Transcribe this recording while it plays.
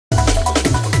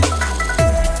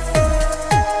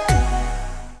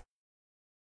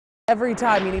Every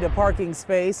time you need a parking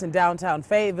space in downtown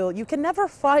Fayetteville, you can never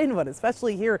find one,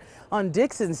 especially here on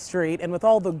Dixon Street. And with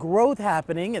all the growth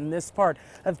happening in this part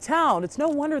of town, it's no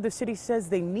wonder the city says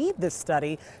they need this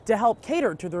study to help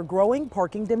cater to their growing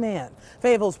parking demand.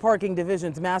 Fayetteville's Parking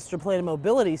Division's Master Plan and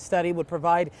Mobility Study would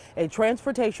provide a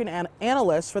transportation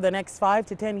analyst for the next 5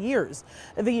 to 10 years.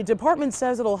 The department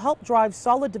says it'll help drive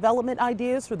solid development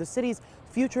ideas for the city's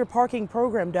future parking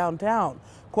program downtown.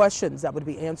 Questions that would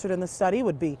be answered in the study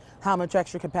would be: how much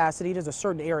extra capacity does a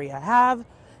certain area have?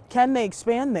 Can they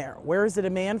expand there? Where is the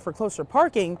demand for closer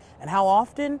parking? And how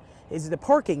often is the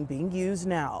parking being used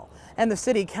now? And the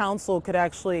city council could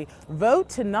actually vote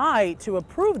tonight to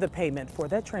approve the payment for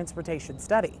that transportation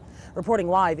study. Reporting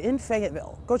live in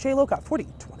Fayetteville, Goche Loca,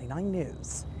 4029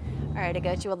 News. All right,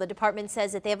 Agochi, well, the department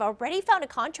says that they have already found a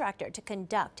contractor to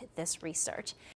conduct this research.